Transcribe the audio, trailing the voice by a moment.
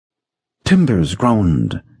timbers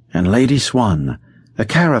groaned, and Lady Swan, a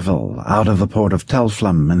caravel out of the port of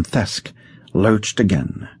Telflum and Thesk, lurched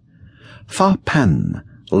again. Fa Pan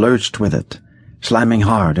lurched with it, slamming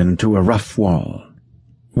hard into a rough wall.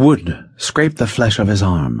 Wood scraped the flesh of his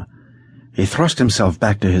arm. He thrust himself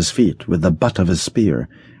back to his feet with the butt of his spear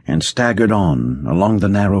and staggered on along the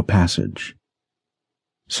narrow passage.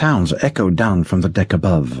 Sounds echoed down from the deck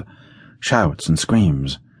above, shouts and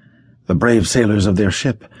screams. The brave sailors of their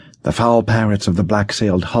ship, the foul pirates of the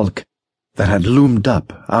black-sailed hulk that had loomed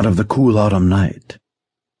up out of the cool autumn night.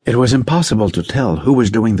 It was impossible to tell who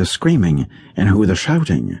was doing the screaming and who the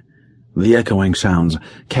shouting. The echoing sounds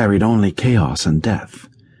carried only chaos and death.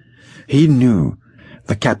 He knew,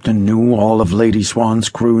 the captain knew, all of Lady Swan's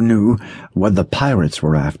crew knew what the pirates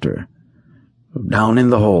were after. Down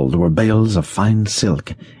in the hold were bales of fine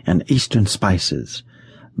silk and eastern spices,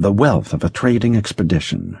 the wealth of a trading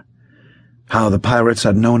expedition. How the pirates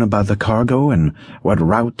had known about the cargo and what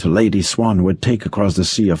route Lady Swan would take across the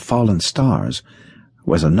sea of fallen stars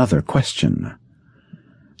was another question.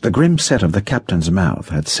 The grim set of the captain's mouth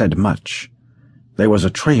had said much. There was a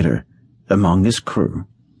traitor among his crew.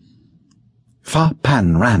 Fa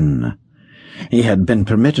Pan ran. He had been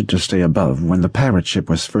permitted to stay above when the pirate ship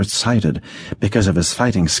was first sighted because of his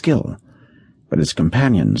fighting skill, but his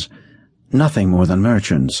companions, nothing more than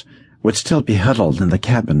merchants, would still be huddled in the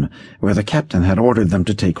cabin where the captain had ordered them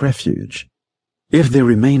to take refuge. If they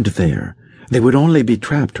remained there, they would only be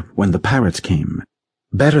trapped when the pirates came.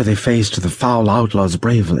 Better they faced the foul outlaws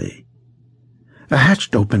bravely. A hatch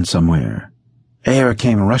opened somewhere. Air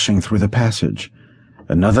came rushing through the passage.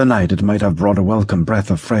 Another night it might have brought a welcome breath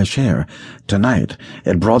of fresh air. Tonight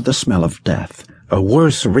it brought the smell of death, a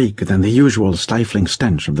worse reek than the usual stifling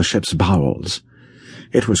stench of the ship's bowels.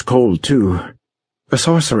 It was cold, too. A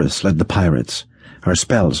sorceress led the pirates, her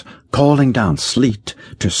spells calling down sleet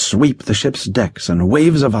to sweep the ship's decks and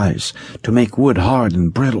waves of ice to make wood hard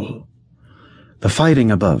and brittle. The fighting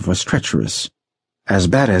above was treacherous, as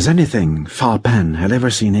bad as anything Fa Pan had ever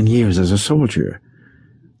seen in years as a soldier.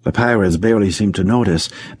 The pirates barely seemed to notice,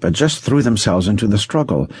 but just threw themselves into the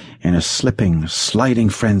struggle in a slipping, sliding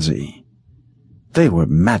frenzy. They were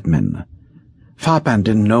madmen. Fa Pan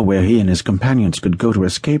didn't know where he and his companions could go to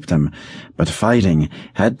escape them, but fighting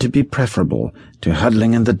had to be preferable to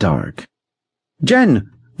huddling in the dark. "Jen!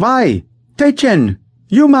 Vai! Techen!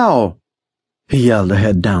 Yumao!" he yelled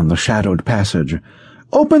ahead down the shadowed passage.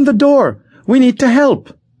 "Open the door! We need to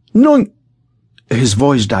help! No!" His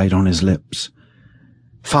voice died on his lips.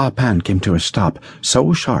 Fa Pan came to a stop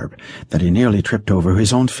so sharp that he nearly tripped over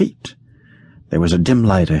his own feet. There was a dim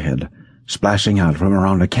light ahead, splashing out from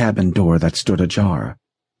around a cabin door that stood ajar.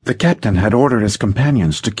 The captain had ordered his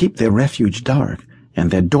companions to keep their refuge dark and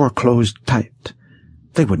their door closed tight.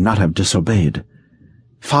 They would not have disobeyed.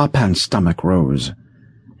 Fa Pan's stomach rose.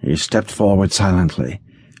 He stepped forward silently,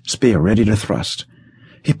 spear ready to thrust.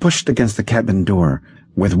 He pushed against the cabin door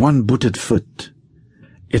with one booted foot.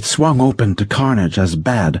 It swung open to carnage as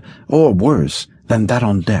bad, or worse, than that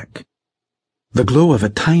on deck. The glow of a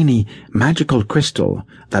tiny, magical crystal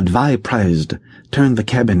that Vi prized turned the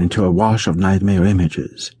cabin into a wash of nightmare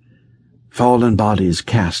images. Fallen bodies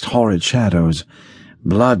cast horrid shadows.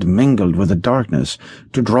 Blood mingled with the darkness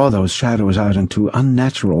to draw those shadows out into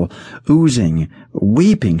unnatural, oozing,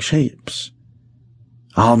 weeping shapes.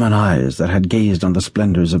 Almond eyes that had gazed on the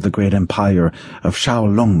splendors of the great empire of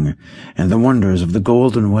Shaolong and the wonders of the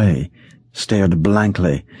Golden Way stared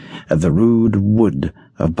blankly at the rude wood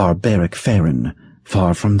of barbaric Faerun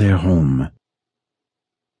far from their home.